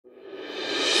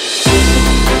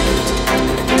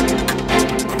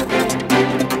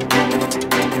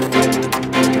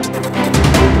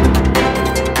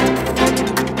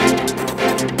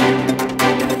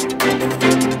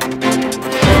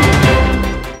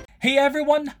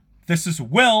everyone, this is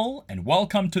Will, and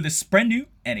welcome to this brand new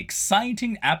and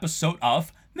exciting episode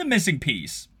of The Missing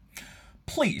Piece.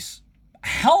 Please,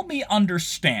 help me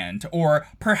understand, or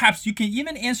perhaps you can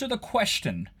even answer the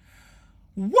question,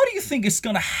 what do you think is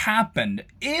going to happen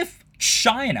if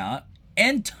China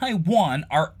and Taiwan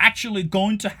are actually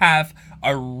going to have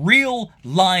a real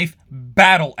life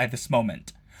battle at this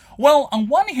moment? Well, on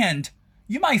one hand,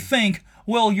 you might think,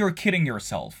 well, you're kidding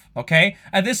yourself, okay?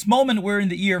 At this moment, we're in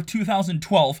the year of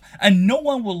 2012, and no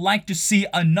one would like to see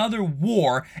another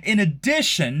war in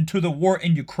addition to the war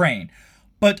in Ukraine.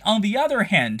 But on the other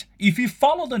hand, if you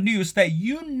follow the news, that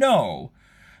you know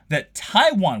that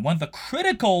Taiwan, one of the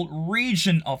critical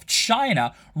region of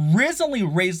China, recently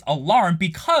raised alarm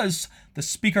because the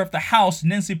Speaker of the House,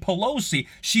 Nancy Pelosi,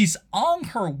 she's on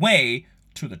her way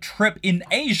to the trip in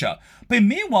Asia. But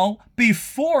meanwhile,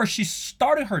 before she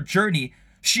started her journey,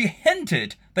 she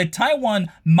hinted that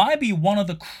Taiwan might be one of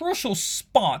the crucial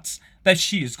spots that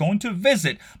she is going to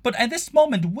visit. But at this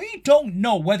moment, we don't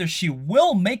know whether she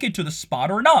will make it to the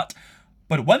spot or not.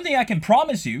 But one thing I can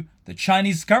promise you, the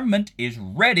Chinese government is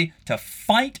ready to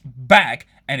fight back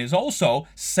and is also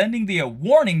sending the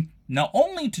warning not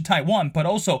only to Taiwan, but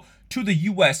also to the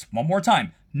US one more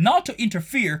time, not to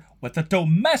interfere with the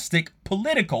domestic,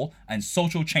 political, and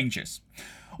social changes.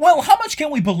 Well, how much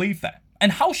can we believe that?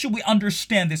 And how should we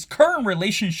understand this current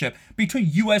relationship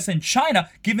between US and China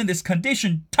given this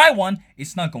condition Taiwan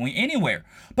is not going anywhere?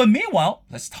 But meanwhile,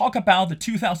 let's talk about the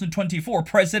 2024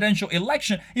 presidential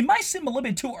election. It might seem a little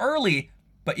bit too early,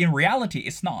 but in reality,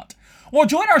 it's not. Well,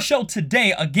 join our show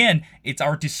today. Again, it's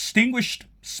our distinguished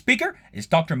speaker is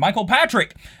Dr. Michael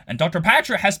Patrick. And Dr.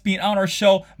 Patrick has been on our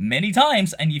show many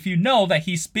times. And if you know that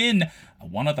he's been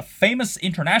one of the famous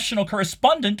international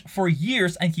correspondent for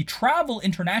years, and he traveled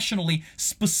internationally,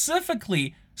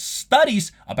 specifically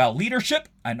studies about leadership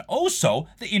and also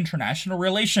the international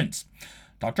relations.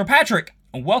 Dr. Patrick,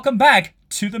 welcome back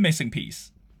to The Missing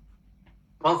Piece.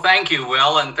 Well, thank you,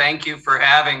 Will, and thank you for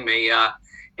having me.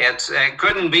 It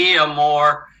couldn't be a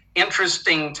more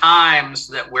interesting times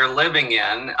that we're living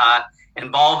in,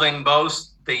 involving both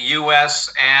the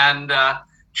U.S. and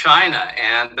China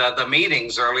and the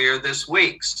meetings earlier this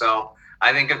week. So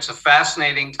I think it's a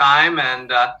fascinating time,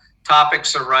 and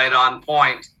topics are right on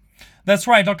point. That's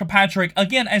right, Dr. Patrick.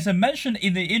 Again, as I mentioned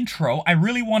in the intro, I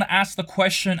really want to ask the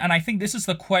question, and I think this is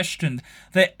the question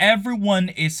that everyone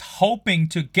is hoping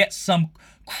to get some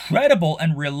credible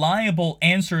and reliable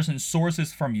answers and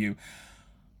sources from you.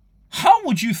 How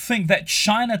would you think that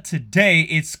China today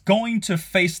is going to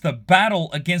face the battle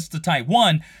against the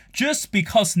Taiwan just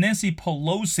because Nancy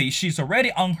Pelosi, she's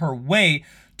already on her way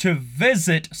to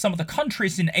visit some of the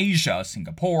countries in Asia,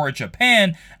 Singapore,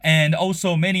 Japan, and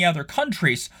also many other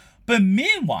countries. But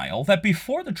meanwhile, that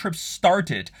before the trip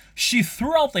started, she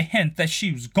threw out the hint that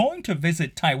she was going to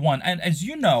visit Taiwan. And as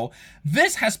you know,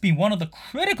 this has been one of the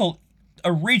critical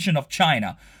region of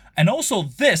China. And also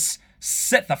this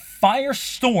set the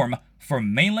firestorm for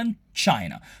mainland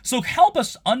China. So help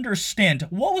us understand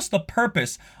what was the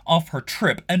purpose of her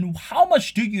trip, and how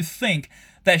much do you think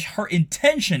that her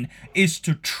intention is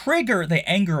to trigger the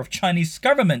anger of Chinese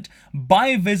government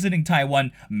by visiting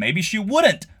Taiwan? Maybe she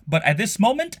wouldn't, but at this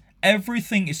moment,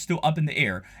 everything is still up in the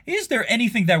air. Is there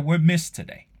anything that we missed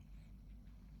today?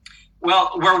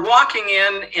 Well, we're walking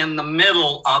in the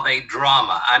middle of a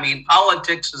drama. I mean,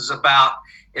 politics is about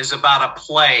a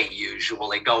play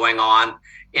usually going on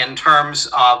in terms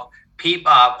of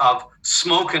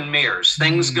smoke and mirrors,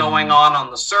 things going on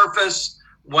the surface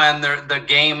when the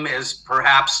game is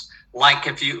perhaps like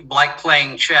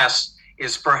playing chess,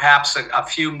 is perhaps a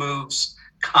few moves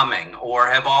coming or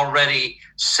have already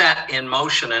set in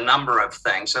motion a number of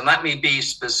things. And let me be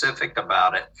specific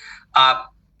about it.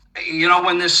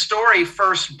 When this story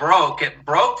first broke, it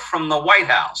broke from the White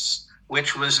House,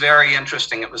 which was very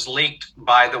interesting. It was leaked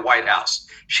by the White House.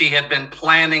 She had been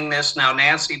planning this. Now,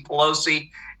 Nancy Pelosi,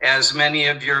 as many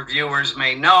of your viewers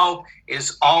may know,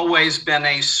 has always been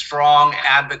a strong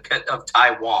advocate of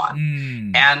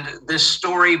Taiwan. And this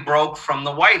story broke from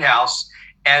the White House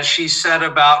as she said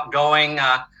about going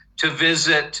to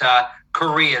visit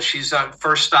Korea. She's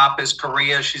first stop is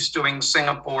Korea. She's doing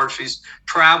Singapore. She's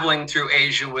traveling through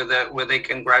Asia with a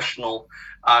congressional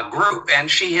group. And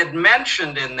she had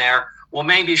mentioned in there, well,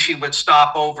 maybe she would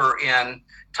stop over in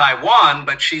Taiwan,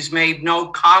 but she's made no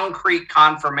concrete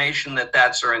confirmation that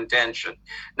that's her intention.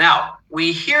 Now,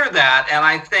 we hear that, and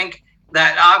I think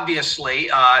that obviously,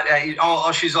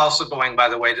 she's also going, by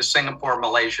the way, to Singapore,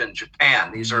 Malaysia, and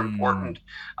Japan. These are important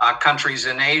countries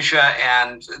in Asia,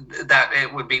 and that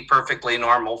it would be perfectly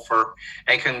normal for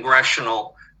a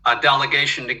congressional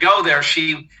delegation to go there.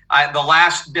 The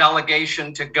last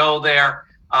delegation to go there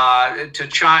to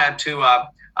China to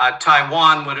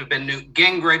Taiwan would have been Newt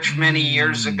Gingrich many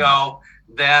years ago.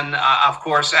 Then, of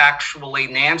course, actually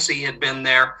Nancy had been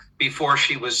there before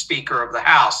she was Speaker of the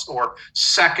House, or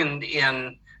second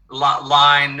in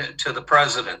line to the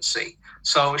presidency.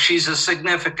 So she's a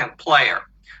significant player.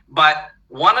 But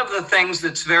one of the things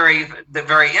that's very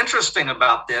interesting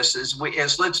about this is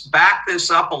let's back this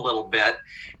up a little bit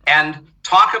and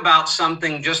talk about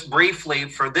something just briefly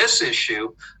for this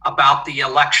issue about the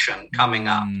election coming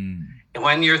up.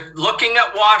 When you're looking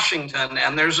at Washington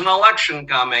and there's an election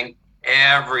coming,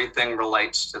 everything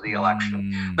relates to the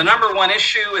election. The number one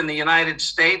issue in the United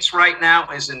States right now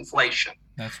is inflation.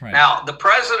 That's right. Now, the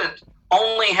president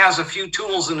only has a few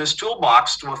tools in his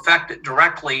toolbox to affect it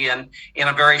directly in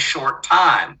a very short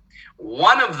time.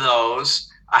 One of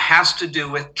those has to do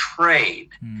with trade.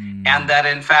 And that,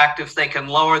 in fact, if they can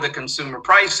lower the consumer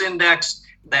price index,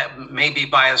 that maybe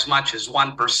by as much as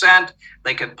 1%,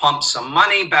 they could pump some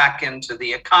money back into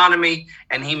the economy,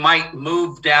 and he might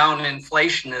move down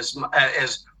inflation as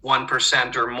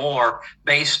 1% or more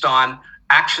based on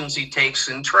actions he takes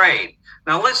in trade.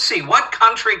 Now, let's see, what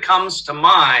country comes to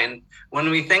mind when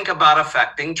we think about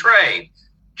affecting trade?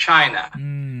 China.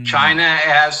 China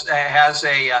has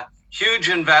a huge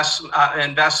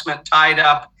investment tied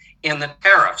up in the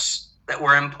tariffs that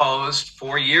were imposed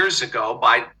 4 years ago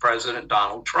by President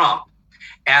Donald Trump.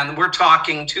 And we're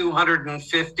talking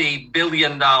 $250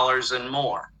 billion and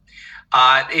more.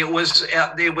 It was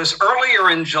earlier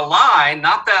in July,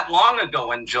 not that long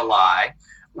ago in July,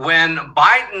 when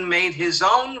Biden made his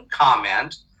own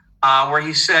comment where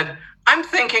he said, I'm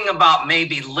thinking about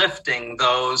maybe lifting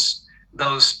those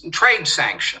trade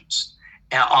sanctions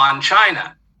on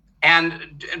China.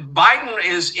 And Biden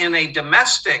is in a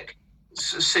domestic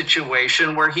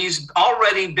situation where he's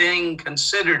already being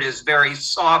considered as very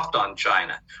soft on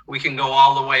China. We can go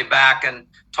all the way back and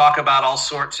talk about all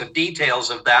sorts of details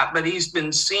of that, but he's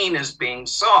been seen as being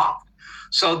soft.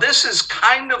 So this is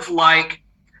kind of like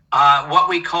what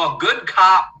we call good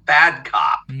cop, bad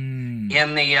cop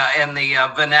in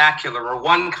the vernacular, where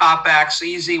one cop acts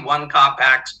easy, one cop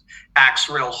acts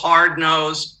real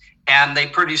hard-nosed, and they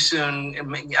pretty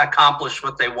soon accomplish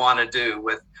what they want to do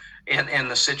in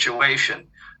the situation,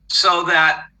 so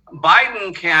that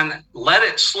Biden can let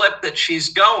it slip that she's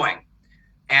going,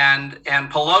 and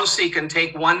Pelosi can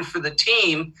take one for the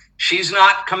team. She's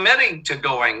not committing to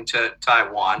going to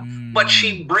Taiwan, but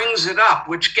she brings it up,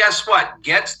 which, guess what,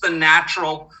 gets the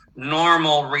natural,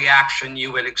 normal reaction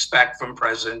you would expect from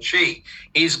President Xi.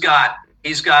 He's got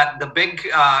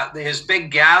the his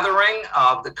big gathering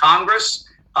of the Congress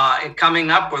coming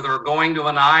up, where they're going to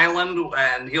an island,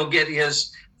 and he'll get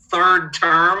his third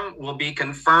term will be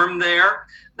confirmed there.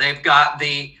 They've got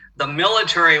the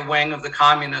military wing of the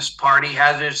Communist Party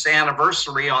has its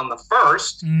anniversary on the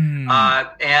 1st.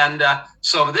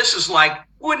 So this is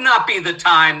would not be the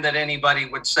time that anybody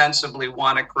would sensibly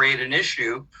want to create an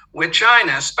issue with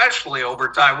China, especially over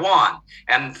Taiwan.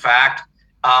 And in fact,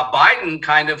 Biden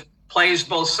kind of plays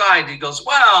both sides. He goes,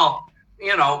 well,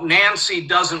 Nancy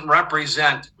doesn't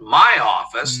represent my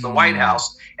office, the White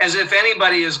House, as if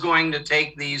anybody is going to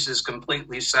take these as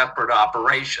completely separate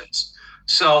operations.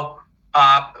 So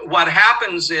what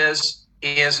happens is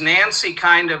Nancy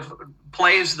kind of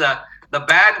plays the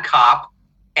bad cop,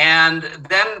 and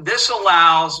then this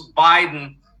allows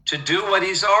Biden to do what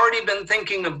he's already been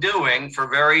thinking of doing for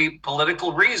very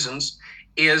political reasons,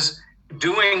 is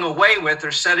doing away with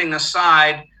or setting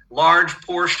aside large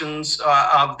portions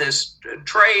of this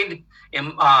trade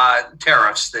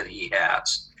tariffs that he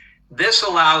has. This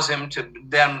allows him to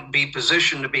then be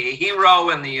positioned to be a hero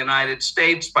in the United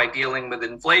States by dealing with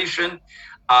inflation.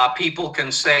 People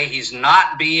can say he's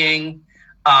not being,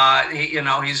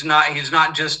 he's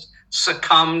not just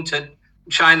succumbed to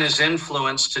China's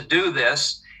influence to do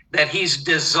this, that he's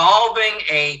dissolving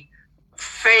a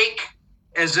fake,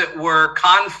 as it were,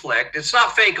 conflict. It's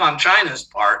not fake on China's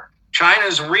part.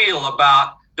 China's real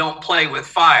about don't play with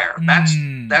fire.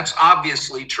 That's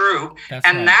obviously true. That's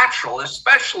and right. Natural,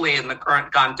 especially in the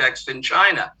current context in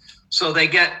China. So they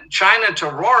get China to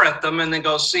roar at them, and they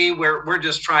go, see, we're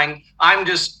just trying, I'm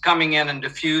just coming in and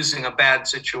diffusing a bad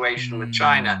situation with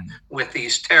China with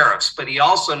these tariffs. But he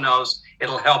also knows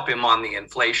it'll help him on the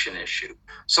inflation issue.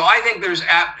 So I think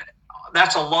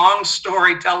that's a long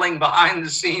storytelling behind the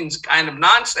scenes kind of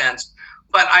nonsense.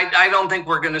 But I don't think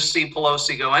we're going to see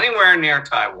Pelosi go anywhere near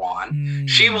Taiwan.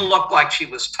 She will look like she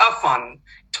was tough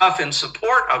in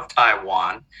support of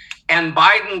Taiwan. And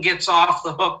Biden gets off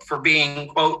the hook for being,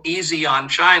 quote, easy on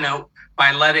China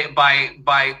by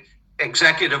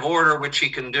executive order, which he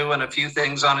can do in a few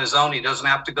things on his own. He doesn't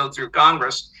have to go through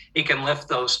Congress. He can lift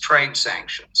those trade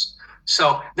sanctions.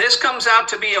 So this comes out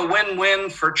to be a win-win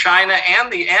for China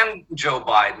and Joe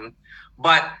Biden,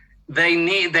 but they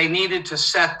needed to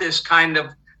set this kind of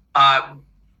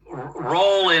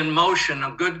role in motion,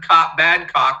 a good cop, bad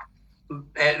cop,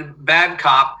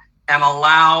 and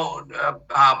allow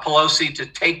Pelosi to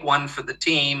take one for the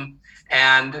team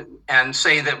and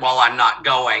say that, well, I'm not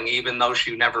going, even though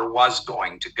she never was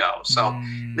going to go. So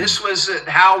this was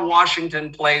how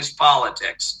Washington plays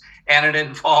politics, and it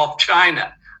involved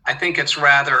China. I think it's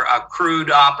rather a crude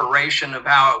operation of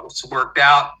how it was worked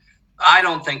out. I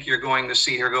don't think you're going to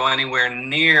see her go anywhere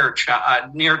near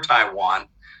Taiwan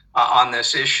on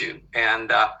this issue.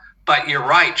 But you're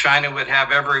right, China would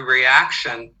have every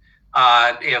reaction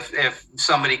if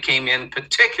somebody came in,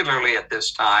 particularly at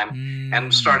this time,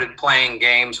 and started playing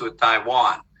games with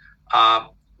Taiwan.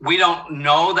 We don't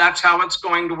know that's how it's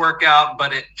going to work out,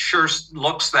 but it sure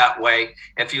looks that way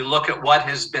if you look at what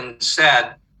has been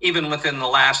said, even within the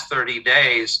last 30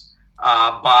 days,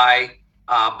 by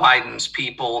Biden's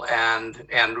people and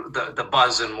the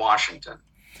buzz in Washington.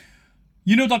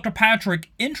 You know, Dr.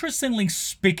 Patrick, interestingly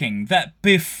speaking, that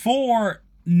before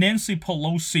Nancy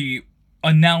Pelosi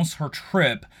announced her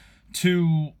trip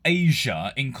to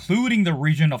Asia, including the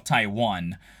region of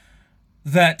Taiwan,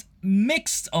 that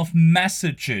mix of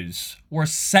messages were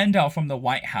sent out from the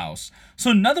White House.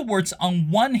 So in other words, on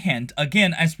one hand,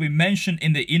 again, as we mentioned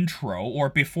in the intro or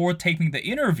before taping the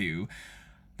interview,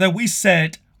 that we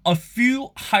said a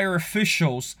few higher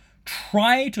officials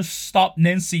try to stop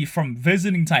Nancy from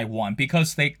visiting Taiwan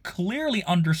because they clearly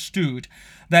understood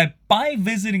that by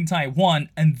visiting Taiwan,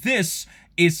 and this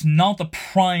is not the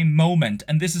prime moment,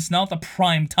 and this is not the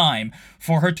prime time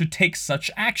for her to take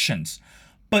such actions.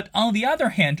 But on the other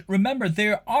hand, remember,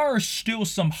 there are still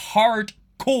some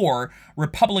hardcore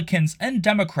Republicans and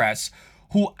Democrats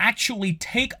who actually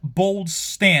take bold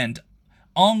stand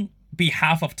on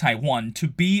behalf of Taiwan to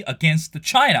be against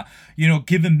China,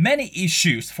 given many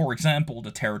issues, for example,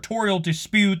 the territorial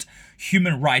dispute,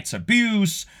 human rights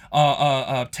abuse,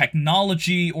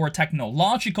 technology or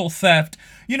technological theft,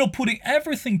 putting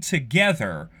everything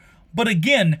together. But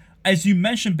again, as you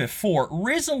mentioned before,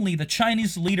 recently the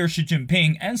Chinese leader Xi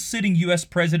Jinping and sitting U.S.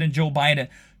 President Joe Biden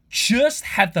just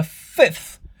had the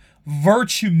 5th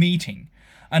virtue meeting.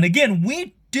 And again,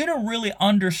 we didn't really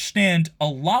understand a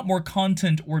lot more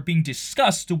content were being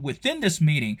discussed within this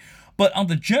meeting, but on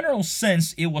the general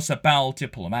sense, it was about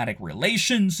diplomatic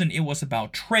relations and it was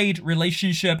about trade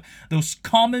relationship, those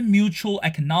common mutual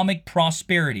economic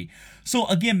prosperity. So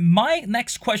again, my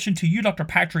next question to you, Dr.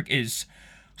 Patrick, is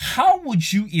how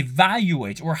would you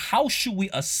evaluate or how should we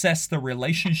assess the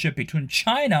relationship between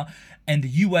China and the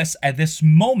U.S. at this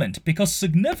moment? Because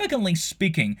significantly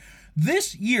speaking,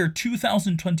 this year,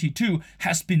 2022,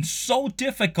 has been so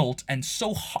difficult and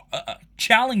so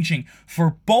challenging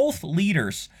for both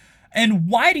leaders. And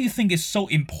why do you think it's so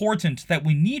important that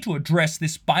we need to address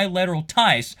these bilateral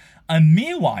ties? And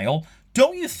meanwhile,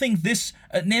 don't you think this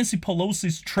Nancy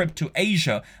Pelosi's trip to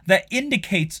Asia that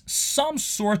indicates some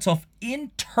sort of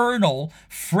internal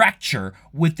fracture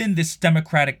within this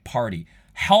Democratic Party?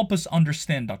 Help us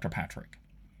understand, Dr. Patrick.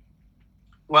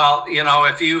 Well,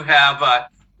 if you have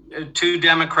two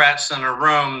Democrats in a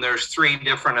room, there's 3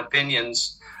 different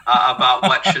opinions about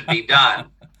what should be done.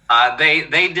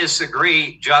 They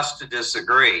disagree just to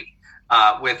disagree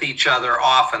with each other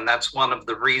often. That's one of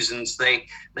the reasons they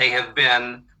have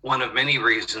been, one of many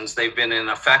reasons they've been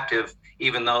ineffective,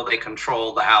 even though they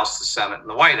control the House, the Senate, and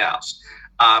the White House.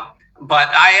 But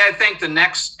I think the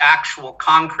next actual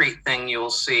concrete thing you'll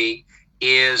see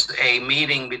is a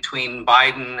meeting between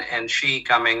Biden and Xi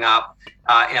coming up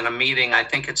in a meeting. I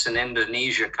think it's in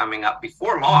Indonesia coming up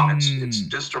before long. It's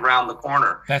just around the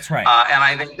corner. That's right. And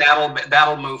I think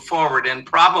that'll move forward. And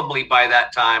probably by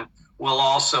that time, we'll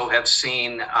also have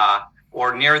seen,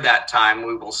 or near that time,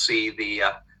 we will see the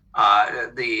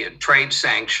trade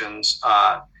sanctions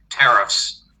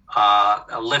tariffs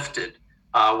lifted,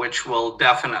 which will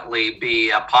definitely be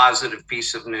a positive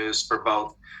piece of news for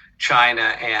both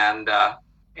China and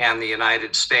the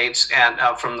United States, and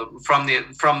from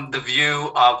the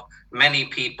view of many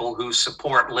people who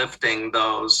support lifting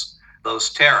those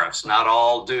tariffs. Not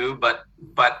all do, but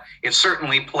it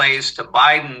certainly plays to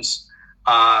Biden's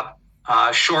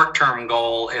short-term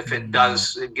goal if it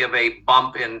does give a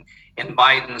bump in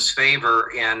Biden's favor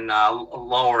in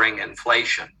lowering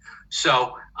inflation.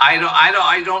 So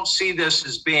I don't see this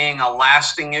as being a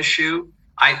lasting issue.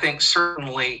 I think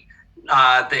certainly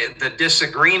the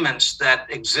disagreements that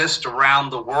exist around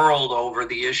the world over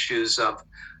the issues of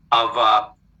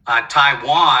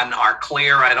Taiwan are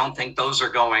clear. I don't think those are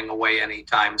going away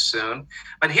anytime soon.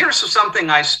 But here's something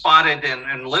I spotted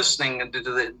in listening to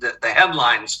the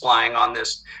headlines flying on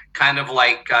this, kind of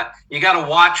like you got to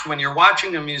watch when you're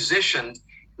watching a musician.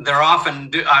 They're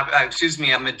often,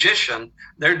 a magician.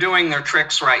 They're doing their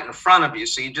tricks right in front of you,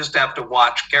 so you just have to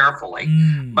watch carefully.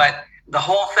 But the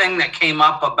whole thing that came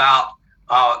up about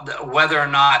whether or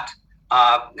not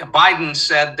Biden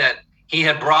said that he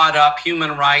had brought up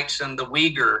human rights and the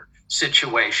Uyghur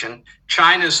situation.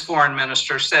 China's foreign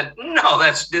minister said, no,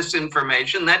 that's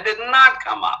disinformation. That did not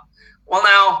come up. Well,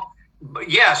 now,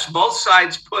 yes, both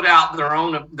sides put out their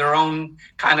own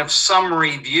kind of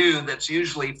summary view that's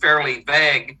usually fairly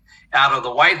vague out of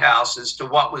the White House as to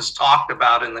what was talked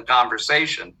about in the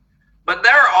conversation. But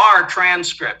there are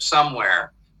transcripts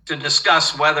somewhere to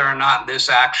discuss whether or not this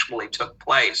actually took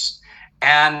place.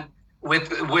 And with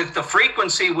the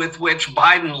frequency with which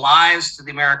Biden lies to the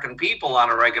American people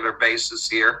on a regular basis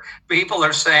here, people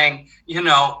are saying,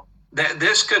 that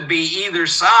this could be either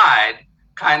side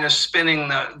kind of spinning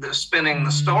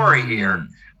the story here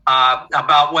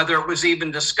about whether it was even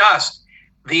discussed.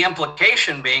 The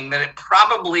implication being that it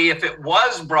probably, if it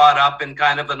was brought up in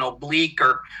kind of an oblique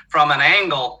or from an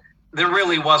angle, there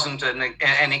really wasn't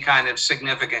any kind of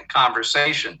significant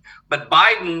conversation. But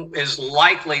Biden is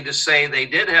likely to say they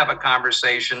did have a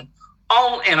conversation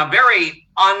in a very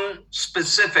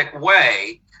unspecific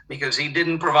way, because he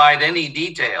didn't provide any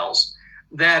details,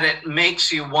 that it makes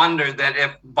you wonder that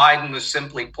if Biden was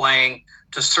simply playing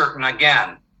to certain,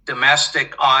 again,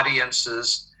 domestic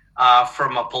audiences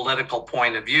from a political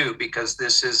point of view, because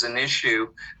this is an issue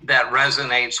that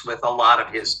resonates with a lot of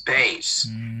his base.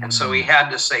 And so he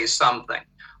had to say something,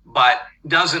 but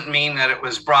doesn't mean that it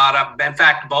was brought up. In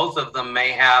fact, both of them may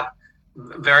have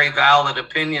very valid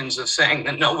opinions of saying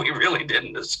that, no, we really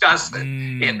didn't discuss it,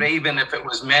 even if it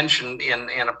was mentioned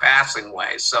in a passing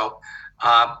way. So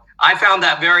I found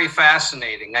that very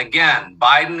fascinating. Again,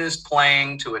 Biden is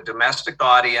playing to a domestic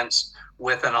audience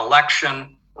with an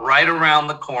election right around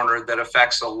the corner that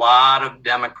affects a lot of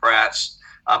Democrats,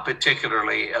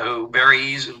 particularly, who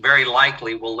very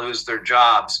likely will lose their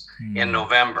jobs in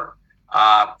November.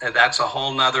 That's a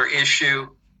whole nother issue,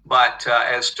 but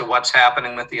as to what's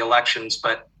happening with the elections.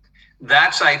 But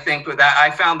I think that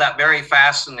I found that very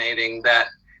fascinating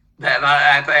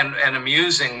and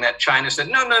amusing that China said,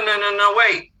 no,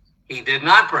 wait, he did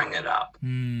not bring it up.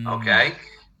 Okay.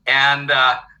 And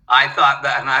I thought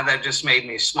that just made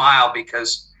me smile,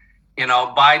 because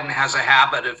Biden has a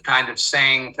habit of kind of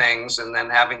saying things and then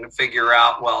having to figure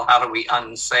out, well, how do we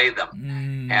unsay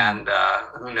them? And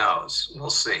who knows? We'll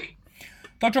see.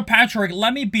 Dr. Patrick,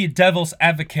 let me be devil's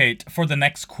advocate for the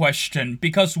next question,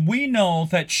 because we know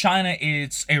that China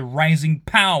is a rising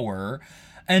power.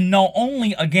 And not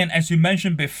only, again, as you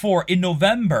mentioned before, in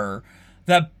November,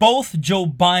 that both Joe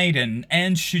Biden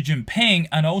and Xi Jinping,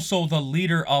 and also the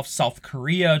leader of South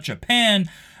Korea, Japan,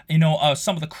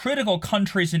 some of the critical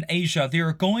countries in Asia, they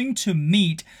are going to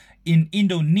meet in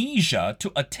Indonesia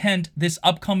to attend this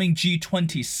upcoming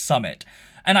G20 summit.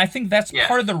 And I think that's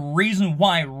part of the reason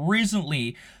why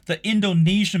recently the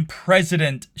Indonesian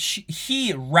president,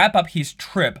 he wrapped up his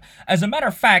trip. As a matter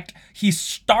of fact, he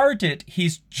started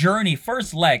his journey,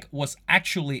 first leg was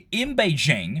actually in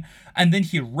Beijing, and then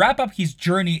he wrapped up his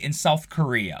journey in South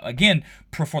Korea, again,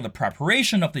 for the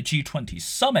preparation of the G20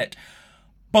 summit.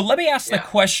 But let me ask the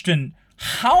question,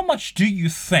 how much do you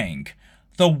think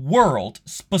the world,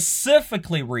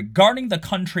 specifically regarding the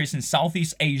countries in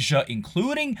Southeast Asia,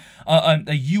 including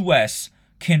the U.S.,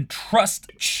 can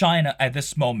trust China at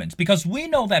this moment? Because we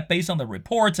know that based on the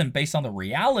reports and based on the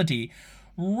reality,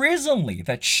 recently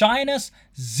that China's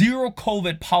zero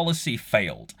COVID policy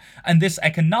failed, and this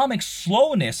economic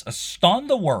slowness stunned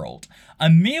the world.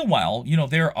 And meanwhile,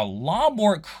 there are a lot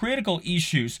more critical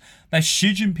issues that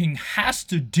Xi Jinping has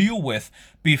to deal with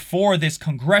before this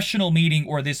congressional meeting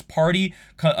or this party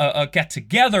get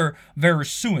together very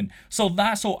soon. So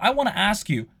I want to ask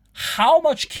you, how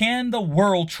much can the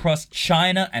world trust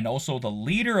China and also the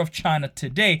leader of China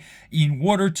today in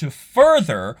order to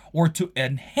further or to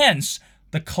enhance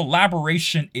the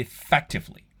collaboration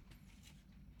effectively?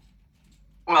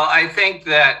 Well, I think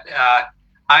that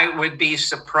I would be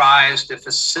surprised if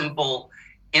a simple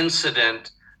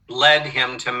incident led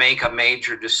him to make a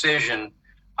major decision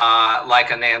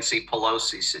like a Nancy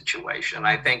Pelosi situation.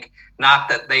 I think not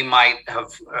that they might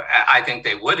have, I think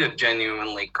they would have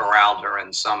genuinely corralled her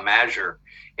in some measure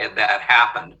if that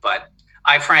happened. But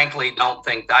I frankly don't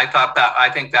think, I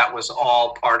think that was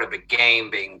all part of a game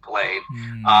being played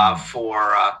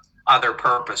for other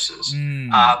purposes.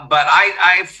 But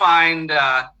I find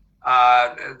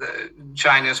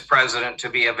China's president to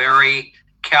be a very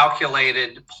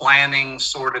calculated, planning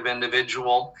sort of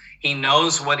individual. He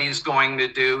knows what he's going to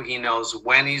do. He knows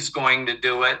when he's going to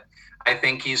do it. I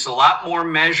think he's a lot more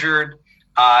measured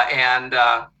and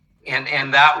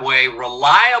that way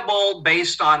reliable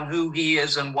based on who he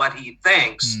is and what he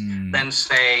thinks than,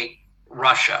 say,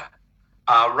 Russia.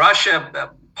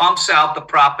 Russia pumps out the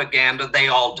propaganda. They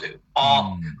all do.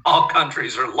 All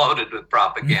countries are loaded with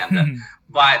propaganda.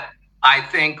 But I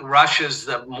think Russia's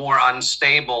the more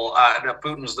unstable.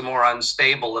 Putin's the more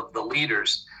unstable of the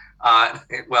leaders.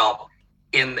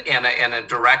 In a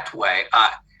direct way.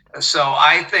 So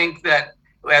I think that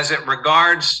as it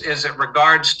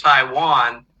regards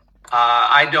Taiwan,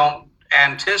 I don't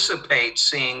anticipate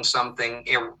seeing something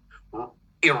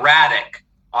erratic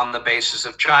on the basis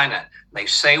of China. They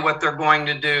say what they're going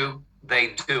to do,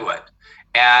 they do it,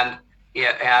 and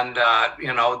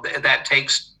that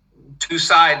takes two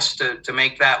sides to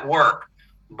make that work.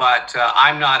 But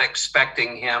I'm not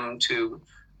expecting him to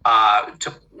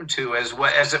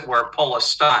as it were pull a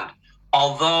stunt,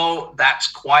 although that's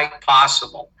quite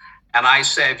possible. And I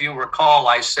say, if you recall,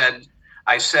 I said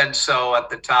so at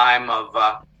the time of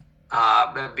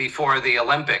before the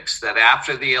Olympics, that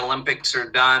after the Olympics are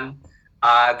done,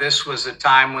 this was a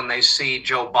time when they see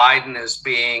Joe Biden as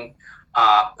being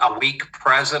a weak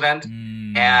president,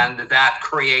 and that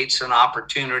creates an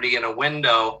opportunity and a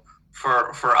window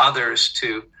for others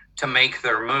to make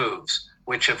their moves,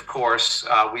 which of course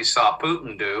we saw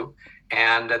Putin do,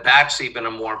 and that's even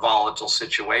a more volatile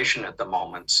situation at the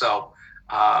moment. So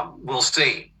we'll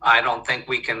see. I don't think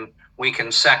we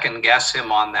can second guess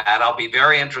him on that. I'll be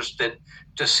very interested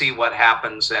to see what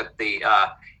happens at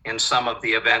in some of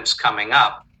the events coming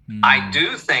up. I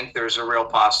do think there's a real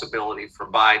possibility for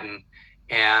Biden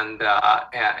and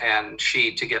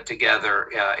Xi to get together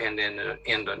in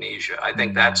Indonesia. I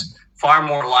think that's far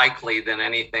more likely than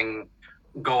anything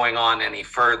going on any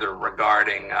further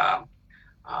regarding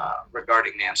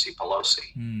Nancy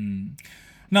Pelosi.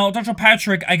 Now, Dr.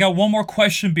 Patrick, I got one more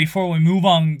question before we move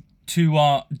on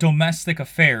to domestic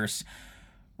affairs.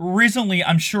 Recently,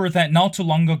 I'm sure that not too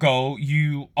long ago,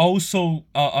 you also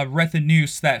read the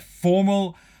news that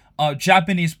former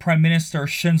Japanese Prime Minister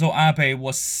Shinzo Abe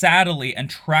was sadly and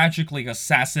tragically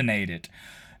assassinated.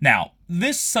 Now,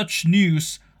 this such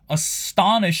news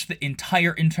astonished the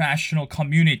entire international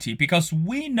community because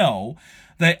we know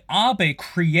that Abe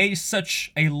creates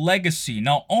such a legacy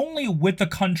not only with the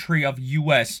country of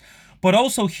US, but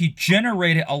also he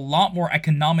generated a lot more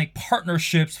economic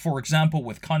partnerships, for example,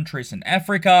 with countries in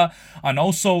Africa. And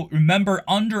also remember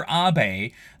under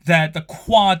Abe that the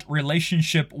Quad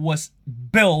relationship was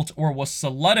built or was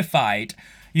solidified,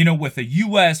 with the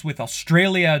US, with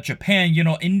Australia, Japan,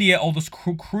 India, all those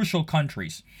crucial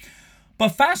countries. But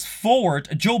fast forward,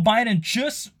 Joe Biden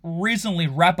just recently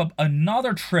wrapped up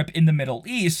another trip in the Middle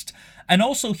East, and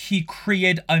also he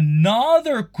created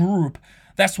another group.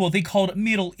 That's what they called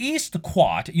Middle East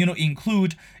Quad.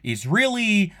 Include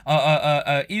Israel,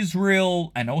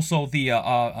 and also the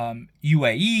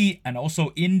UAE, and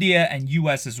also India and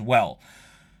US as well.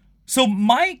 So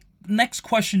my next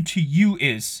question to you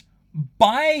is,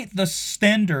 by the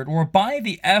standard or by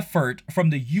the effort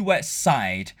from the US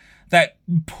side, that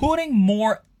putting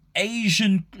more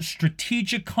Asian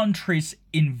strategic countries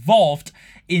involved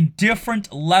in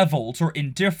different levels or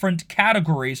in different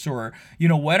categories or,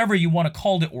 whatever you want to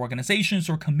call it, organizations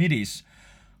or committees,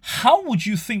 how would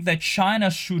you think that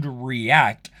China should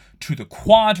react to the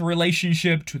Quad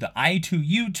relationship, to the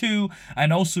I2U2,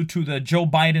 and also to the Joe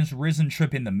Biden's recent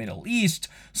trip in the Middle East?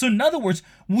 So in other words,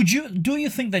 do you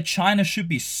think that China should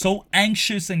be so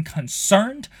anxious and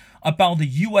concerned about the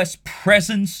U.S.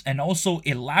 presence and also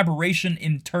elaboration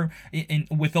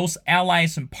with those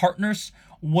allies and partners?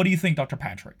 What do you think, Dr.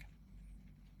 Patrick?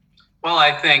 Well,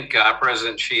 I think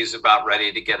President Xi is about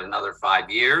ready to get another 5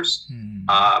 years,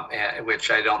 which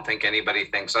I don't think anybody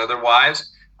thinks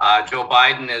otherwise. Joe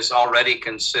Biden is already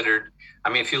considered,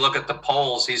 if you look at the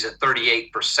polls, he's at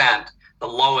 38%, the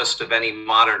lowest of any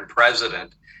modern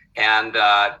president. And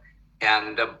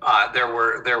there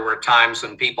were times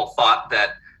when people thought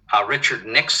that Richard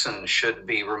Nixon should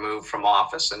be removed from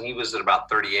office, and he was at about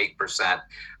 38%.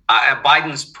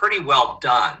 Biden's pretty well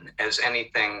done as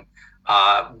anything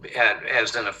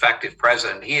as an effective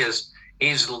president. He's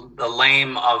the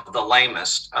lame of the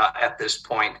lamest at this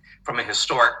point from a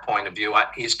historic point of view.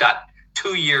 He's got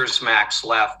 2 years max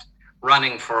left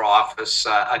running for office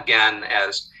again,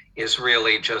 as is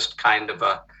really just kind of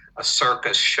a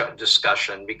circus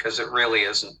discussion because it really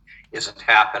isn't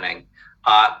happening.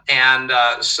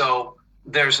 So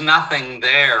there's nothing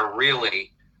there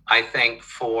really, I think,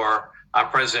 for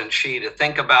President Xi to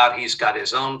think about. He's got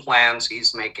his own plans.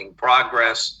 He's making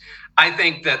progress. I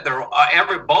think that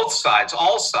both sides,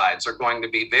 all sides, are going to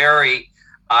be very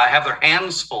have their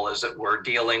hands full, as it were,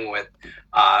 dealing with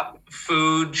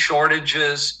food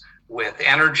shortages, with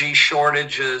energy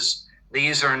shortages.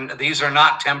 These are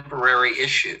not temporary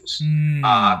issues.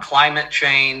 Climate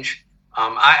change.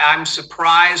 I'm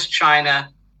surprised China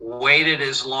waited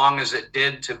as long as it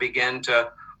did to begin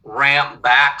to ramp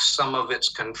back some of its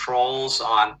controls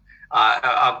on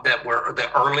that were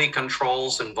the early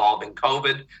controls involving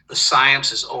COVID. The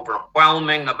science is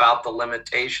overwhelming about the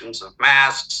limitations of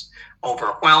masks,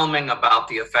 overwhelming about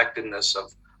the effectiveness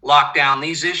of lockdown.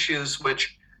 These issues,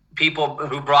 which people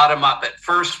who brought them up at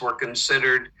first were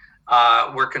considered,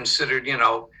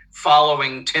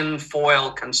 following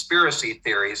tinfoil conspiracy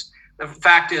theories. The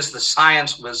fact is, the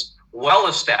science was well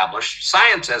established.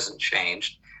 Science hasn't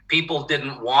changed. People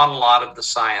didn't want a lot of the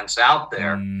science out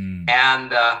there.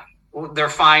 And they're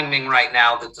finding right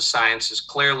now that the science is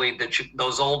clearly that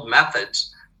those old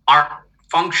methods aren't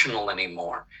functional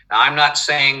anymore. Now, I'm not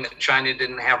saying that China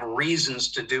didn't have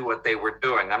reasons to do what they were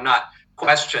doing. I'm not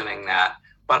questioning that.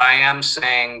 But I am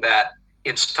saying that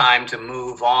it's time to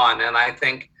move on. And I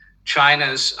think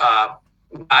China's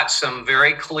got some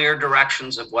very clear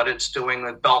directions of what it's doing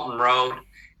with Belt and Road.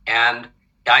 And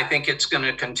I think it's going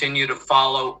to continue to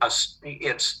follow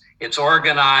its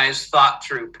organized, thought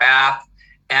through path.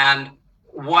 And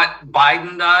what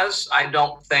Biden does, I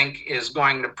don't think is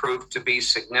going to prove to be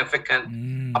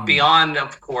significant beyond,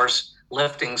 of course,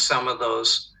 lifting some of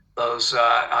those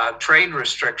trade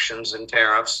restrictions and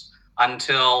tariffs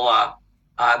until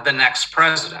the next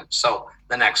president. So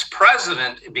the next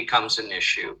president becomes an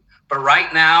issue. But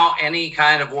right now, any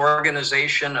kind of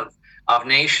organization of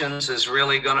nations is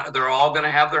really they're all going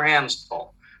to have their hands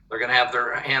full. They're going to have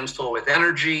their hands full with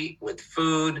energy, with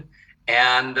food,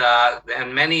 and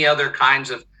many other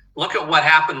kinds of. Look at what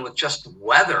happened with just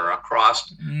weather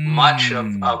across much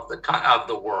of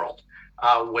the world,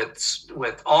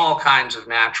 with all kinds of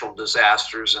natural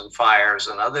disasters and fires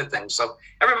and other things. So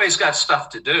everybody's got stuff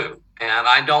to do, and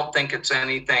I don't think it's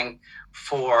anything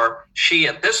for Xi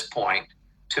at this point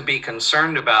to be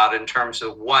concerned about in terms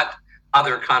of what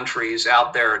other countries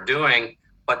out there are doing,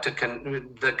 but to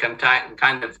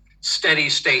kind of steady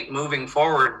state moving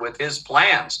forward with his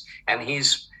plans. And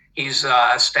he's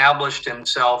established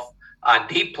himself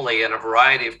deeply in a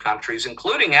variety of countries,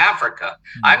 including Africa.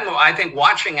 I think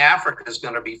watching Africa is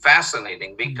going to be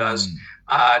fascinating because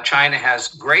China has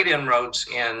great inroads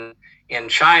in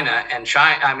China, and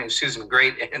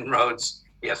great inroads.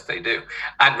 Yes, they do.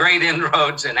 Great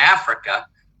inroads in Africa.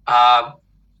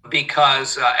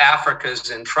 Because Africa's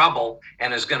in trouble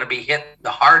and is going to be hit the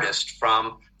hardest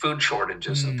from food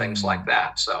shortages and things like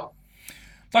that. So,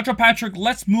 Dr. Patrick,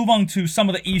 let's move on to some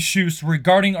of the issues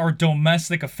regarding our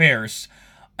domestic affairs.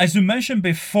 As you mentioned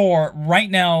before,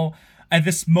 right now, at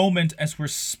this moment as we're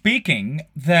speaking,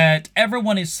 that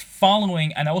everyone is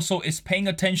following and also is paying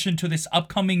attention to this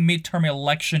upcoming midterm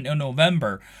election in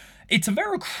November. It's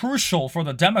very crucial for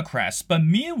the Democrats, but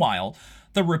meanwhile,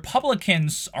 the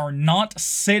Republicans are not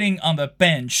sitting on the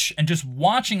bench and just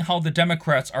watching how the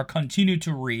Democrats are continue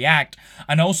to react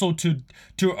and also to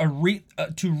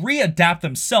readapt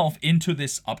themselves into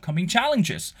these upcoming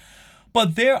challenges.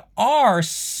 But there are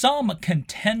some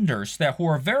contenders who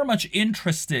are very much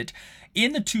interested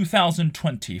in the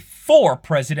 2024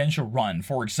 presidential run.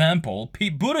 For example,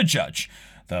 Pete Buttigieg,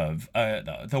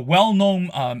 the well-known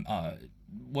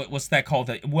what's that called?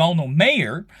 The well-known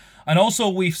mayor. And also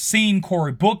we've seen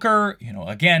Cory Booker,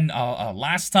 again,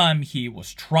 last time he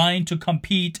was trying to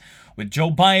compete with Joe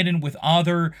Biden, with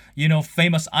other,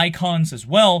 famous icons as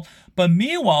well. But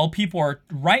meanwhile, people are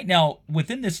right now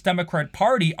within this Democrat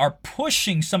Party are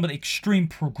pushing some of the extreme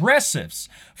progressives.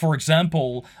 For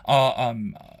example,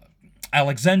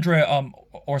 Alexandria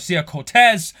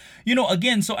Ocasio-Cortez.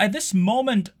 Again, so at this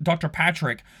moment, Dr.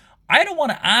 Patrick, I don't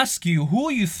want to ask you who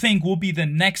you think will be the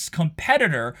next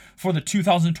competitor for the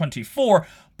 2024,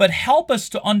 but help us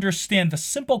to understand the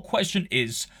simple question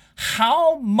is,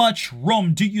 how much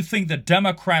room do you think the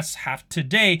Democrats have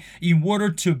today in order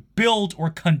to build or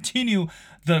continue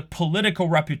the political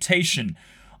reputation?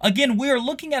 Again, we are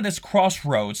looking at this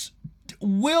crossroads.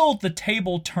 Will the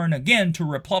table turn again to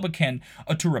Republican?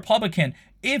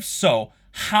 If so,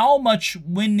 how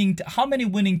many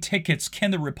winning tickets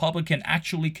can the Republican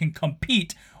actually can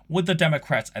compete with the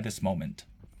Democrats at this moment?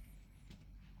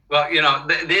 Well,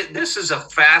 this is a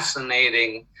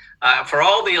fascinating, for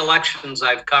all the elections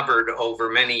I've covered over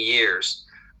many years,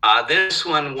 this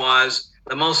one was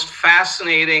the most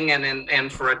fascinating and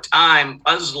for a time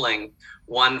puzzling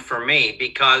one for me,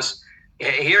 because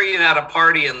here you had a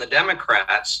party in the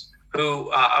Democrats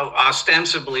who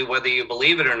ostensibly, whether you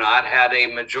believe it or not, had a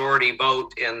majority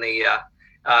vote in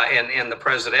the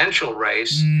presidential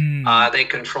race. They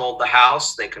controlled the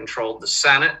House, they controlled the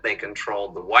Senate, they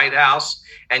controlled the White House,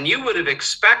 and you would have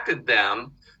expected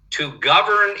them to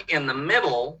govern in the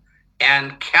middle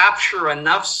and capture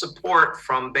enough support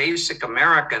from basic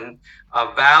American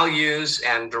values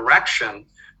and direction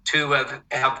to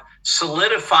have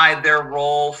solidified their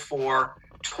role for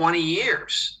 20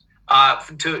 years,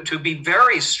 to be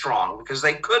very strong, because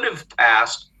they could have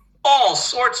passed all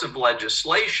sorts of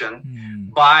legislation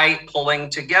by pulling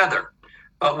together.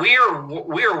 But we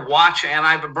are watching, and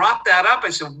I've brought that up. I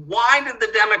said, why did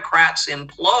the Democrats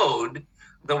implode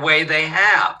the way they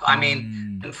have? I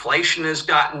mean, inflation has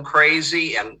gotten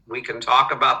crazy, and we can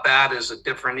talk about that as a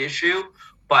different issue.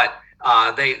 But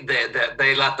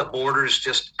they let the borders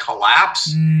just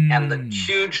collapse, and the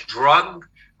huge drug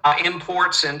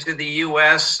imports into the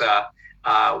U.S.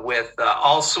 With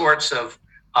all sorts of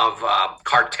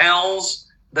cartels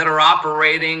that are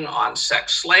operating on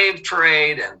sex slave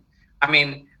trade. And I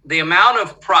mean, the amount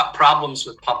of problems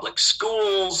with public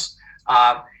schools,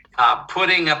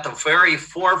 putting at the very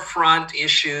forefront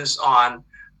issues on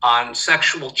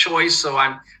sexual choice. So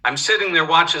I'm sitting there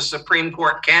watching a Supreme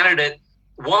Court candidate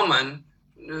woman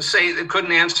say they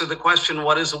couldn't answer the question,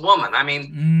 what is a woman? I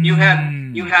mean, you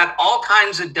had all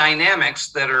kinds of dynamics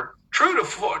that are true to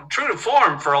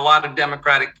form for a lot of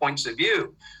Democratic points of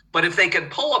view. But if they could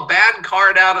pull a bad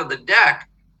card out of the deck,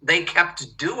 they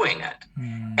kept doing it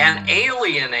and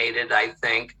alienated, I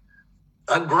think,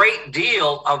 a great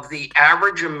deal of the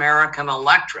average American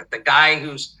electorate. The guy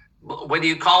who's, whether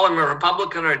you call him a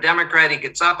Republican or a Democrat, he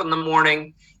gets up in the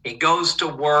morning, he goes to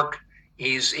work,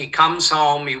 he comes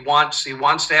home, he wants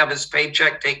to have his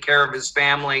paycheck, take care of his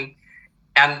family.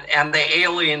 And they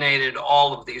alienated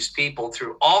all of these people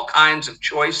through all kinds of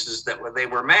choices that they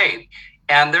were made.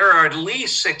 And there are at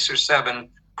least 6 or 7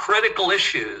 critical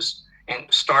issues, and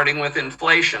starting with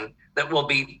inflation, that will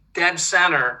be dead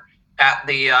center at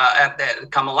the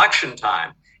come election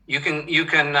time. You can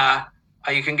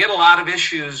get a lot of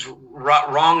issues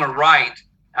wrong or right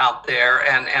out there,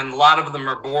 and a lot of them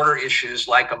are border issues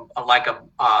like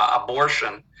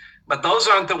abortion, but those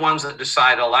aren't the ones that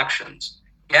decide elections.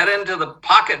 Get into the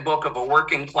pocketbook of a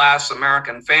working class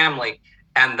American family,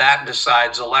 and that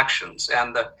decides elections.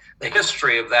 And the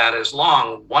history of that is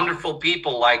long. Wonderful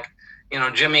people like,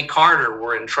 Jimmy Carter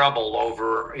were in trouble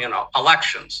over,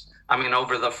 elections. I mean,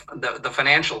 over the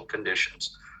financial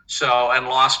conditions. So, and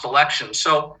lost elections.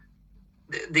 So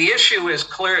the issue is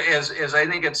clear, is I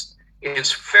think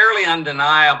it's fairly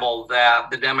undeniable that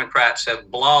the Democrats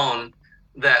have blown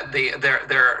that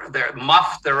they're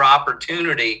muffed their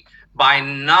opportunity by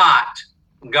not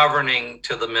governing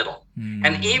to the middle.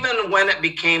 And even when it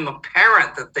became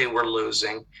apparent that they were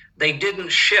losing, they didn't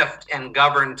shift and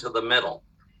govern to the middle.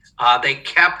 They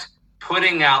kept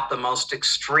putting out the most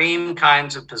extreme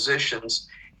kinds of positions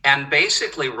and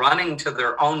basically running to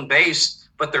their own base,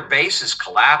 but their base has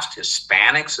collapsed.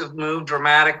 Hispanics have moved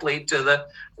dramatically to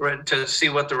see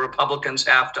what the Republicans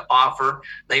have to offer.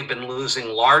 They've been losing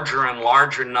larger and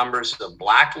larger numbers of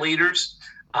black leaders.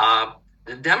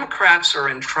 The Democrats are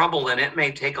in trouble, and it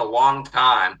may take a long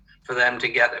time for them to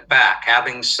get it back.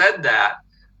 Having said that,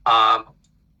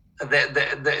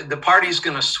 the party's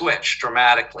going to switch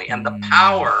dramatically, and the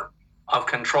power of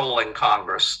controlling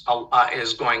Congress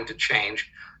is going to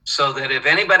change. So that if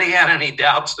anybody had any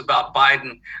doubts about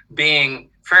Biden being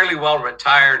fairly well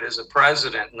retired as a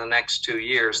president in the next 2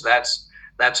 years, that's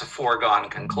a foregone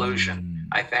conclusion,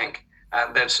 I think.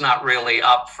 That's not really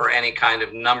up for any kind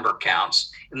of number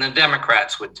counts. And the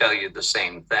Democrats would tell you the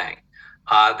same thing.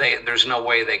 There's no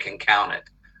way they can count it.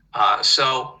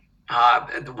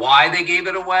 Why they gave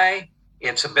it away,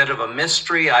 it's a bit of a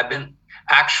mystery. I've been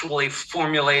actually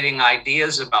formulating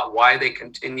ideas about why they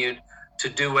continued to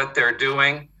do what they're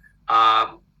doing.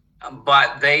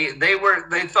 But they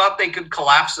thought they could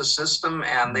collapse the system,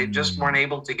 and they just weren't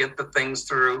able to get the things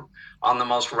through on the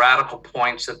most radical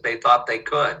points that they thought they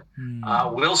could.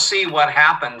 We'll see what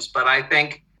happens, but I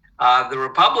think now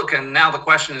the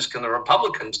question is, can the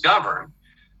Republicans govern?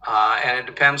 And it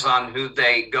depends on who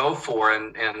they go for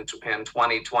in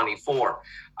 2024.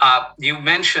 You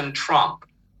mentioned Trump.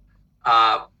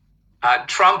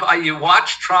 You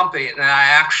watch Trump, and I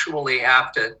actually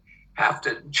have to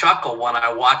chuckle when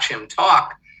I watch him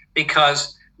talk,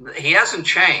 because he hasn't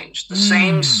changed. The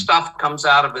same stuff comes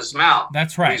out of his mouth.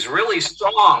 That's right. He's really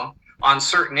strong on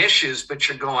certain issues, but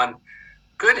you're going,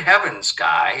 good heavens,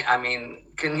 guy. I mean,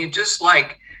 can you just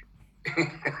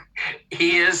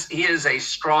he is a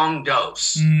strong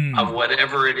dose of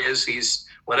whatever it is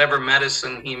whatever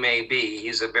medicine he may be.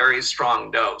 He's a very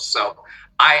strong dose. So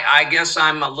I guess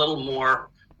I'm a little more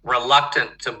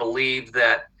reluctant to believe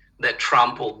that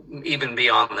Trump will even be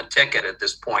on the ticket at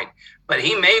this point. But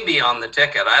he may be on the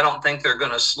ticket. I don't think they're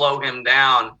going to slow him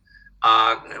down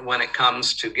when it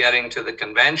comes to getting to the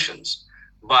conventions.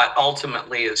 But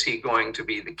ultimately, is he going to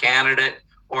be the candidate,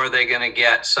 or are they going to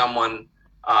get someone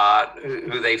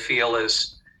who they feel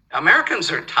is...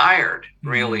 Americans are tired,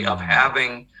 really, of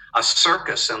having a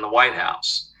circus in the White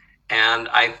House. And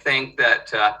I think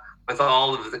that with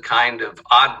all of the kind of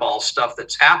oddball stuff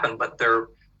that's happened, but they're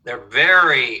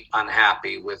very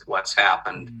unhappy with what's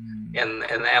happened. And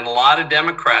a lot of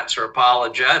Democrats are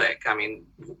apologetic. I mean,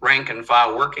 rank and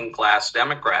file working class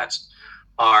Democrats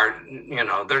are,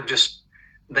 they're just,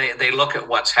 they look at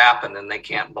what's happened and they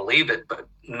can't believe it, but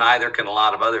neither can a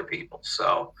lot of other people.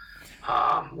 So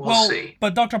we'll see.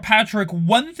 But Dr. Patrick,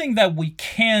 one thing that we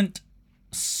can't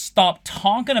stop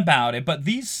talking about it, but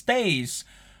these days,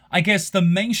 I guess the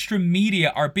mainstream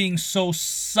media are being so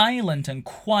silent and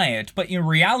quiet, but in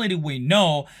reality, we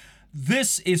know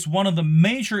this is one of the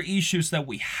major issues that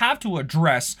we have to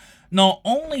address, not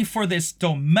only for this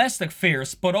domestic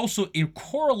affairs, but also it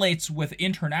correlates with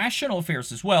international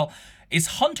affairs as well, is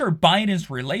Hunter Biden's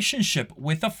relationship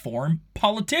with the foreign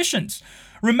politicians.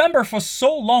 Remember, for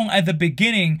so long at the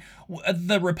beginning,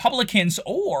 the Republicans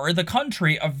or the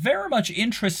country are very much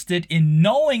interested in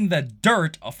knowing the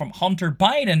dirt from Hunter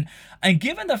Biden, and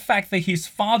given the fact that his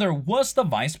father was the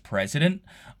vice president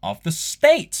of the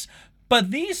States.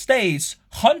 But these days,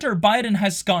 Hunter Biden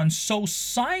has gone so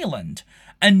silent,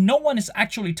 and no one is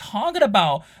actually talking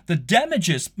about the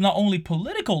damages, not only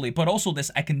politically, but also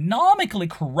this economically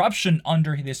corruption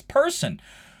under this person.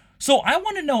 So I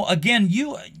want to know, again,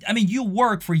 you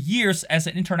work for years as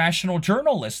an international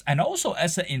journalist and also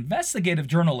as an investigative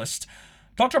journalist.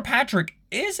 Dr. Patrick,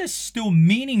 is it still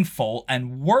meaningful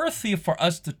and worthy for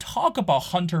us to talk about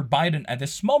Hunter Biden at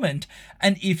this moment?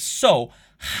 And if so,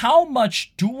 how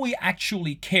much do we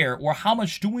actually care, or how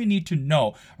much do we need to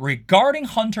know regarding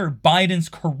Hunter Biden's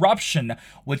corruption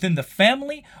within the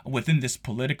family, within this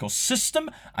political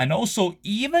system, and also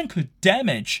even could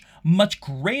damage much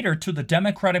greater to the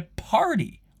Democratic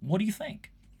Party? What do you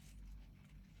think?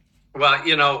 Well,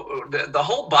 the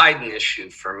whole Biden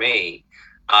issue for me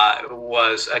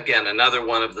was, again, another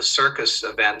one of the circus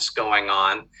events going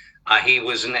on. He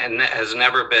has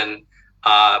never been...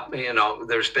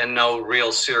 there's been no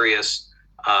real serious,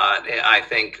 I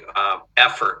think,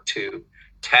 effort to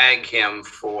tag him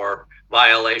for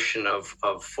violation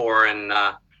of foreign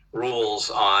rules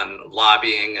on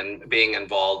lobbying and being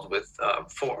involved with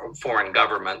foreign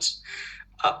governments,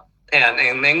 and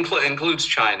includes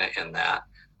China in that,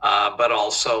 but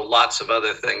also lots of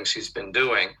other things he's been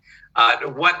doing.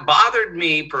 What bothered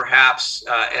me, perhaps,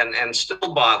 and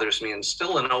still bothers me, and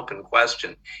still an open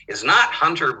question, is not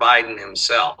Hunter Biden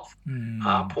himself.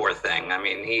 Poor thing. I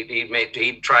mean,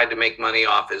 he tried to make money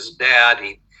off his dad.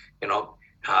 Joe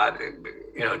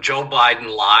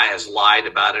Biden has lied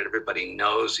about it. Everybody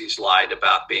knows he's lied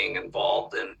about being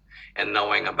involved and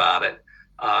knowing about it.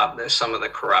 There's some of the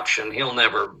corruption.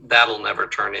 That'll never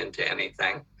turn into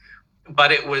anything.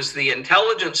 But it was the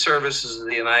intelligence services of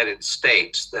the United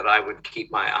States that I would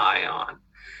keep my eye on,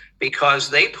 because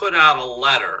they put out a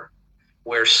letter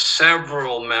where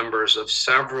several members of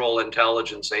several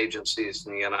intelligence agencies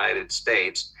in the United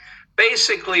States,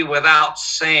 basically without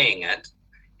saying it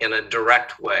in a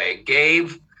direct way,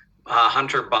 gave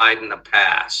Hunter Biden a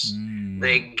pass.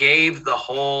 They gave the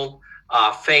whole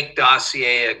fake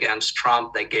dossier against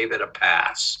Trump, they gave it a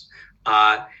pass.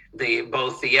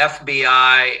 Both the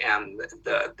FBI and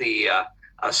the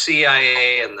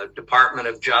CIA and the Department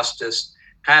of Justice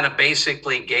kind of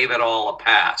basically gave it all a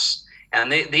pass.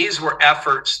 And these were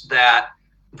efforts that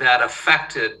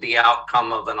affected the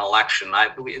outcome of an election.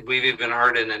 We've even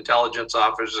heard an intelligence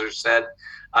officer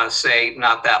say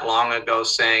not that long ago,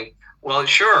 saying, well,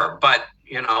 sure, but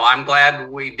I'm glad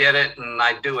we did it and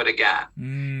I'd do it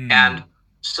again. And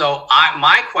so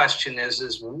my question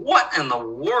is what in the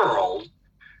world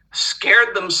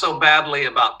scared them so badly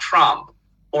about Trump,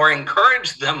 or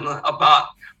encouraged them about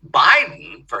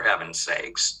Biden, for heaven's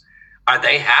sakes? Are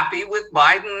they happy with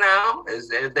Biden now?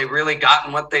 Have they really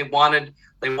gotten what they wanted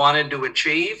to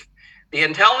achieve? The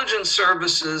intelligence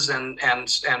services and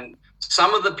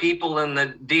some of the people in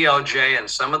the DOJ and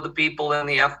some of the people in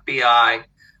the FBI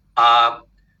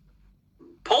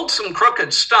pulled some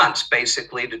crooked stunts,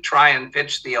 basically, to try and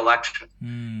pitch the election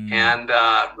and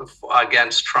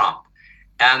against Trump.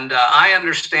 And I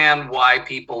understand why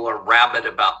people are rabid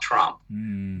about Trump.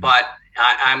 But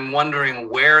I'm wondering,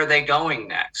 where are they going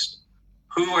next?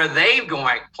 Who are they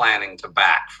planning to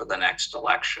back for the next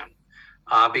election?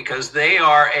 Because they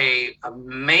are a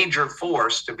major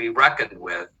force to be reckoned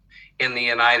with in the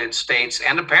United States,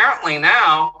 and apparently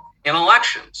now in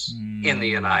elections in the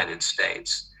United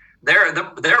States.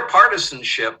 Their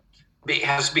partisanship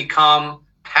has become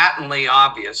patently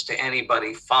obvious to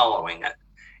anybody following it.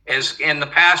 As in the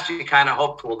past, you kind of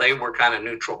hoped, well, they were kind of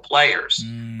neutral players.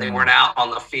 They weren't out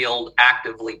on the field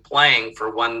actively playing for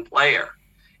one player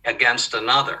against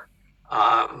another.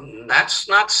 That's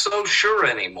not so sure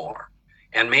anymore.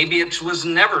 And maybe it was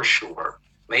never sure.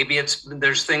 Maybe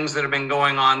there's things that have been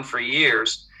going on for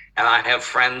years, and I have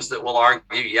friends that will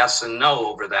argue yes and no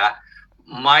over that.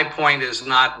 My point is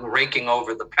not raking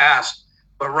over the past,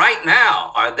 but right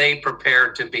now, are they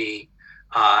prepared to be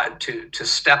to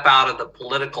step out of the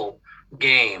political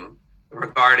game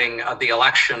regarding the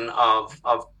election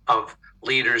of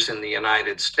leaders in the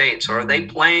United States? Or are they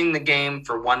playing the game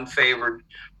for one favored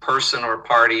person or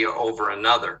party over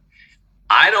another?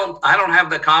 I don't have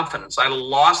the confidence. I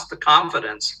lost the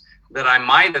confidence that I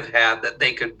might have had that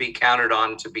they could be counted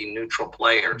on to be neutral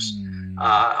players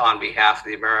on behalf of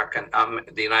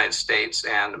the United States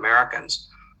and Americans.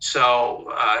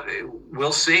 So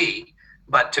we'll see.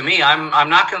 But to me, I'm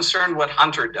not concerned what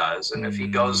Hunter does and if he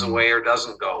goes away or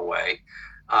doesn't go away.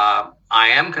 I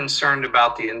am concerned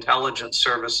about the intelligence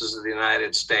services of the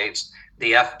United States,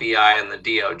 the FBI and the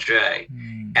DOJ.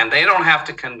 And they don't have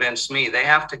to convince me. They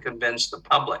have to convince the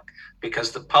public,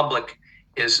 because the public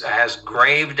has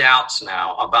grave doubts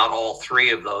now about all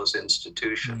three of those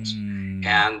institutions.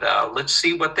 And let's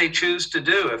see what they choose to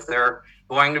do, if they're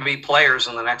going to be players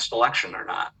in the next election or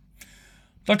not.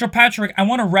 Dr. Patrick, I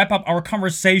want to wrap up our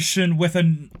conversation with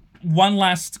one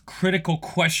last critical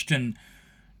question.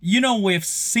 You know, we've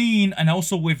seen and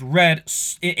also we've read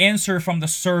answer from the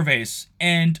surveys,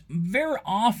 and very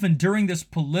often during this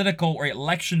political or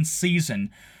election season,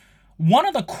 one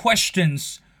of the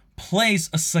questions plays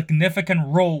a significant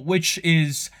role, which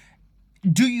is,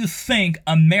 do you think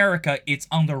America is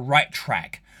on the right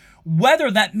track? Whether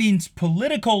that means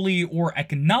politically or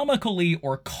economically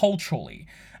or culturally.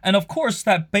 And of course,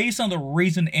 that based on the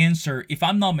recent answer, if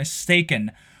I'm not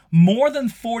mistaken, more than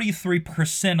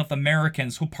 43% of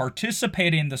Americans who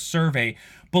participated in the survey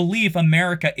believe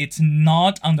America is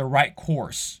not on the right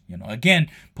course. You know, again,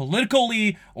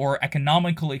 politically or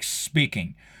economically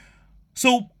speaking.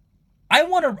 So I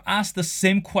want to ask the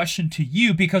same question to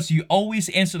you, because you always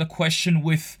answer the question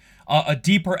with a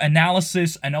deeper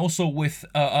analysis and also with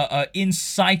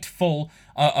insightful,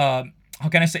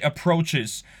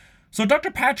 approaches. So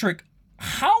Dr. Patrick,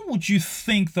 how would you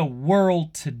think the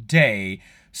world today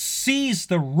sees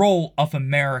the role of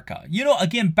America? You know,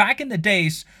 again, back in the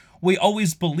days, we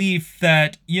always believed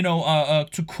that,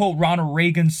 to quote Ronald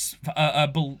Reagan's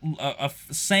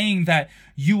saying that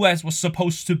U.S. was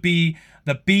supposed to be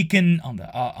the beacon on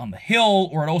the hill,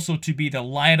 or also to be the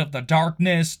light of the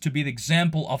darkness, to be the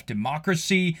example of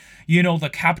democracy. You know, the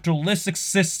capitalistic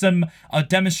system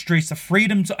demonstrates the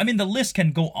freedom. So, I mean, the list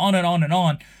can go on and on and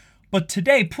on. But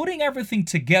today, putting everything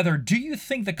together, do you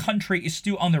think the country is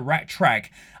still on the right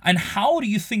track? And how do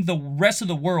you think the rest of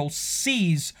the world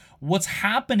sees what's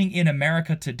happening in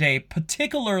America today,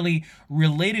 particularly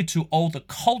related to all the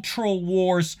cultural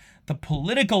wars, the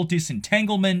political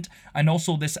disentanglement, and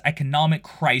also this economic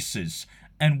crisis?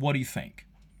 And what do you think?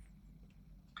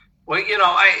 Well,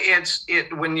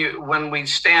 when we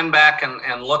stand back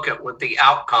and look at what the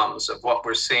outcomes of what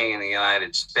we're seeing in the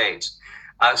United States,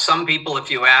 some people, if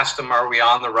you asked them, are we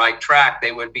on the right track?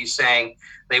 They would be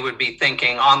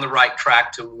thinking on the right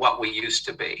track to what we used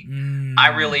to be. I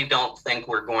really don't think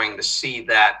we're going to see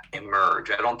that emerge.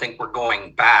 I don't think we're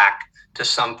going back to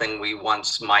something we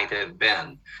once might have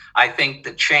been. I think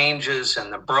the changes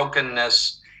and the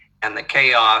brokenness and the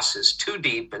chaos is too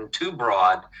deep and too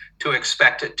broad to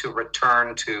expect it to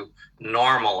return to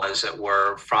normal, as it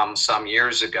were, from some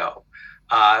years ago.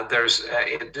 There's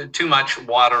too much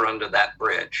water under that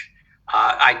bridge.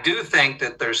 I do think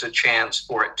that there's a chance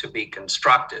for it to be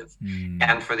constructive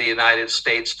and for the United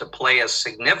States to play a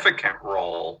significant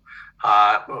role,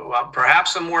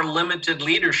 perhaps a more limited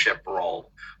leadership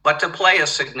role, but to play a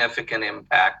significant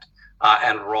impact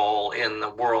and role in the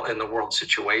world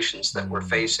situations that we're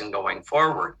facing going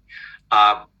forward.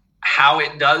 How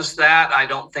it does that, I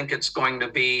don't think it's going to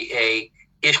be a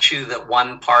issue that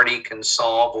one party can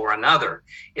solve or another.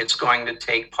 It's going to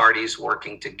take parties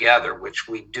working together, which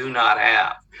we do not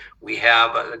have. We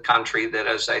have a country that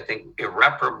is, I think,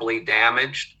 irreparably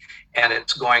damaged, and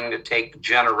it's going to take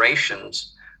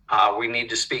generations. We need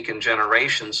to speak in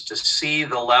generations to see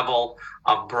the level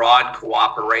of broad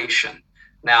cooperation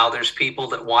Now there's people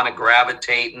that want to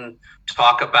gravitate and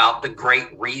talk about the Great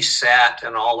Reset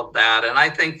and all of that, and I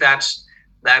think that's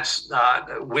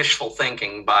wishful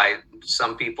thinking by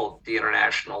some people at the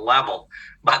international level.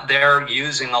 But they're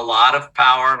using a lot of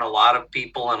power and a lot of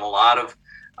people and a lot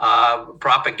of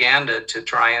propaganda to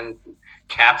try and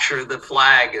capture the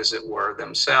flag, as it were,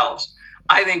 themselves.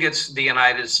 I think it's the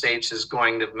United States is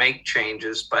going to make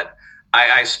changes, but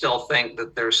I still think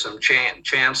that there's some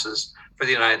chances for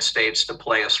the United States to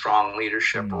play a strong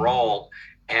leadership role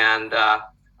and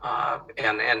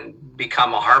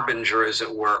become a harbinger, as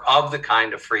it were, of the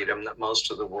kind of freedom that most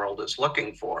of the world is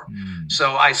looking for.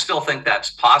 So I still think that's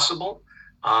possible.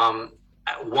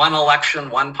 One election,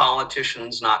 one politician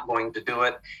is not going to do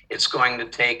it. It's going to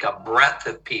take a breadth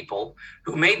of people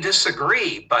who may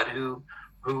disagree, but who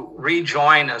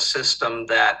rejoin a system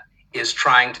that is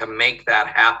trying to make that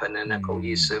happen in a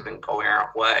cohesive and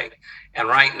coherent way. And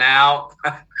right now,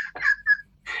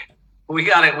 we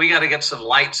got to get some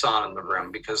lights on in the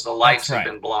room, because the lights have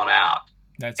been blown out.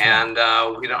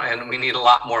 And we need a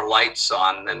lot more lights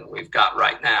on than we've got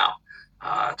right now.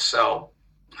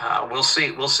 We'll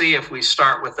see. We'll see if we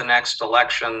start with the next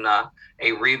election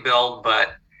a rebuild,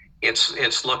 but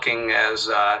it's looking as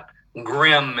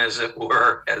grim, as it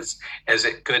were, as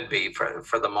it could be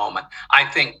for the moment. I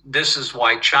think this is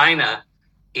why China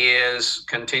is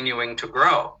continuing to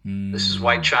grow. This is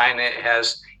why China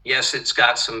has, yes, it's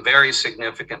got some very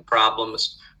significant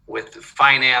problems with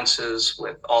finances,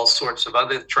 with all sorts of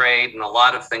other trade and a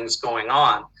lot of things going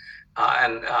on,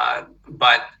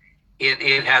 but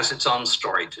it has its own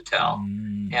story to tell.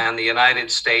 And the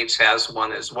United States has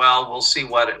one as well. We'll see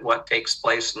what takes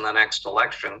place in the next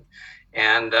election,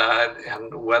 and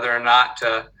whether or not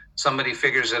somebody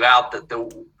figures it out that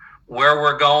where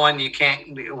we're going,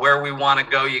 where we want to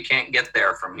go, you can't get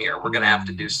there from here. We're going to have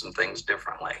to do some things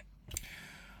differently.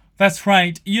 That's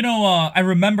right. I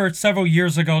remember several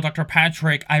years ago, Dr.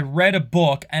 Patrick, I read a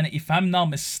book, and if I'm not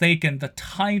mistaken, the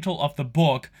title of the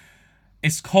book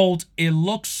is called "It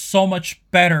Looks So Much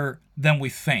Better Than We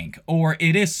Think," or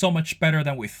 "It Is So Much Better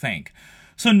Than We Think."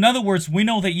 So in other words, we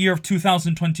know the year of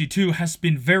 2022 has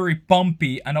been very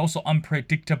bumpy and also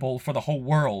unpredictable for the whole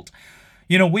world.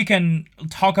 We can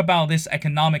talk about this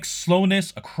economic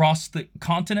slowness across the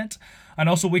continent, and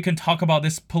also we can talk about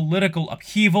this political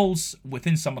upheavals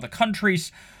within some of the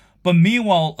countries. But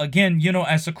meanwhile, again,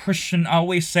 as a Christian, I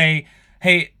always say,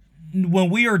 hey, when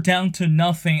we are down to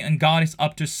nothing and God is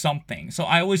up to something. So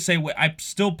I always say I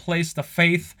still place the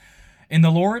faith in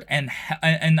the Lord, and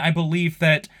I believe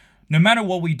that no matter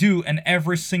what we do and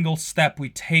every single step we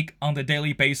take on the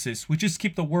daily basis, we just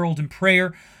keep the world in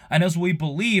prayer. And as we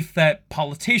believe that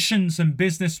politicians and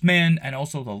businessmen and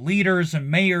also the leaders and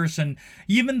mayors and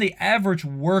even the average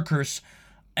workers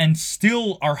and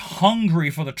still are hungry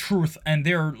for the truth, and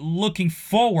they're looking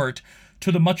forward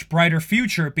to the much brighter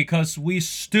future, because we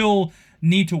still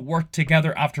need to work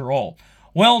together after all.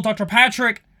 Well, Dr.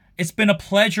 Patrick, it's been a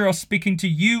pleasure of speaking to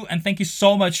you, and thank you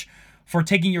so much for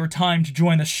taking your time to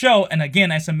join the show. And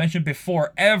again, as I mentioned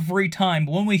before, every time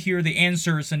when we hear the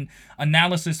answers and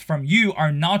analysis from you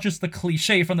are not just the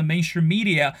cliche from the mainstream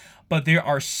media, but there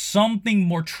are something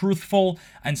more truthful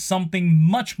and something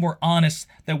much more honest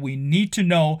that we need to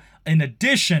know in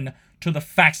addition to the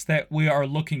facts that we are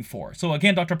looking for. So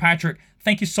again, Dr. Patrick,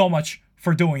 thank you so much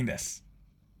for doing this.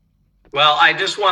 Well, I just want